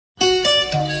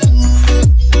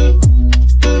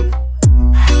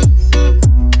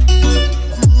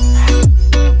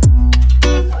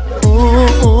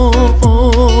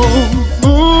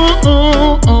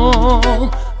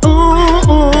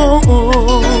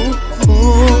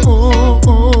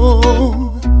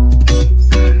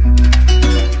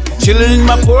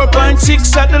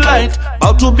4.6 at the light.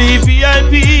 About to be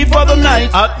VIP for the night.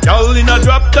 A girl in a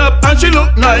drop top and she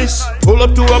look nice. Pull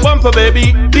up to a bumper,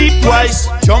 baby, beat twice.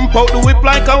 Jump out the whip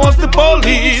like I was the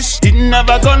police. Didn't have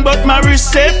a gun but my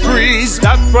wrist said freeze.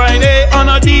 That Friday on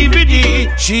a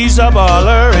DVD. She's a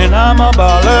baller and I'm a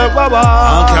baller. Wow,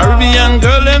 wow. All Caribbean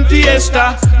girl in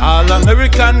Fiesta, all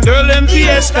American girl in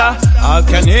Fiesta, all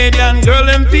Canadian girl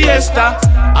in Fiesta,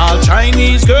 all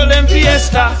Chinese girl in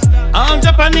Fiesta, all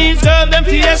Japanese girl in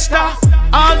Fiesta,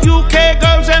 all UK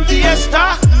girls in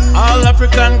Fiesta, all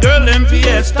African girl in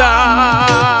Fiesta.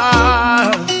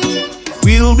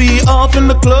 We'll be off in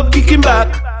the club kicking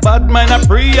back. Bad man a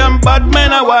pray and bad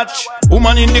man a watch.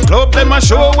 Woman in the club, them a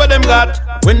show what them got.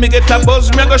 When me get a buzz,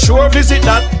 me a go sure visit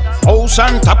that. House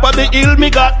on top of the hill,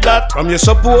 me got that. From you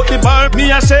support the bar,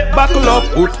 me a say buckle up.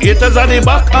 Put haters at the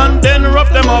back and then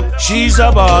rough them up. She's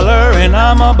a baller and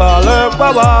I'm a baller.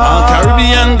 Wow, wow. All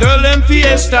Caribbean girl in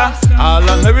Fiesta, all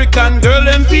American girl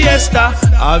in Fiesta,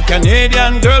 all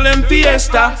Canadian girl in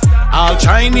Fiesta, all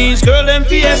Chinese girl in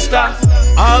Fiesta,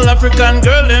 all African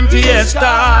girl in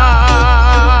Fiesta.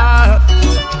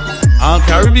 All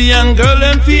Caribbean girl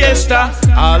in Fiesta,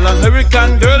 all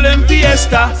American girl in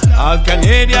Fiesta, all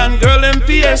Canadian girl in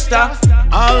Fiesta,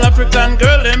 all African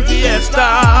girl in Fiesta.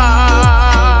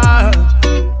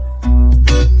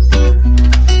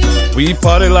 We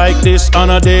party like this on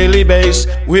a daily basis.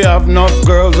 We have enough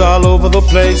girls all over the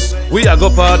place. We a go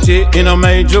party in a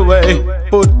major way.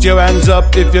 Put your hands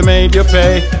up if you made your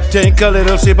pay. Take a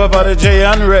little sip of the J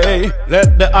and Ray.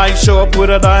 Let the eyes show up with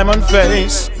a diamond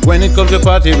face. When it comes to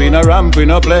party, we no ramp, we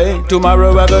no play.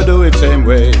 Tomorrow I go do it same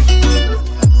way.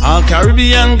 All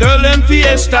Caribbean girl in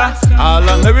Fiesta, all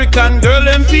American girl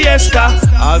in Fiesta,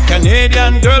 all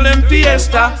Canadian girl in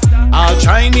Fiesta, all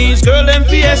Chinese girl in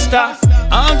Fiesta,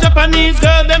 all Japanese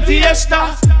girl in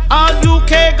Fiesta, all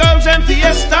UK girls in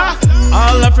Fiesta,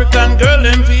 all African girl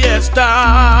in Fiesta.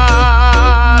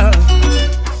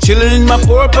 Chillin' in my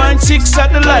 4.6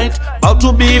 at the light. About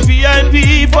to be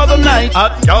VIP for the night.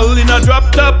 A girl in a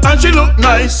drop top and she look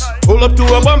nice. Pull up to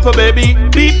a bumper, baby,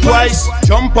 beat twice.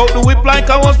 Jump out the whip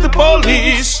like I was the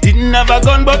police. Didn't have a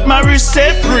gun but my wrist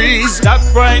said freeze. That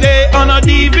Friday on a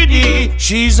DVD.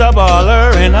 She's a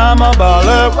baller and I'm a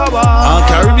baller. Wow, wow. All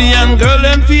Caribbean girl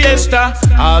in Fiesta,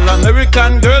 all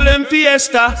American girl in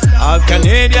Fiesta, all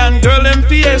Canadian girl in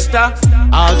Fiesta,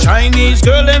 all Chinese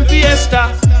girl in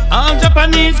Fiesta, all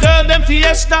Japanese girl in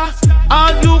Fiesta,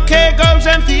 all UK girls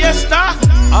in Fiesta,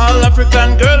 all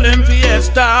African girl in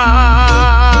Fiesta.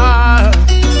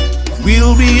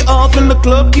 We'll be off in the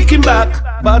club kicking back.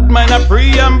 Bad man a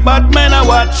pray and bad man a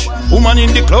watch. Woman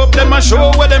in the club, them a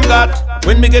show what them got.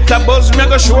 When me get a buzz, me a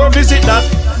go sure visit that.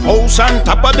 House on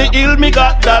top of the hill, me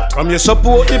got that. From you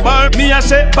support the bar, me a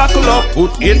say buckle up.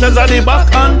 Put haters at the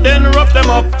back and then rough them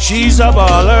up. She's a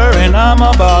baller and I'm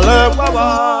a baller. Wow,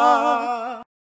 wow.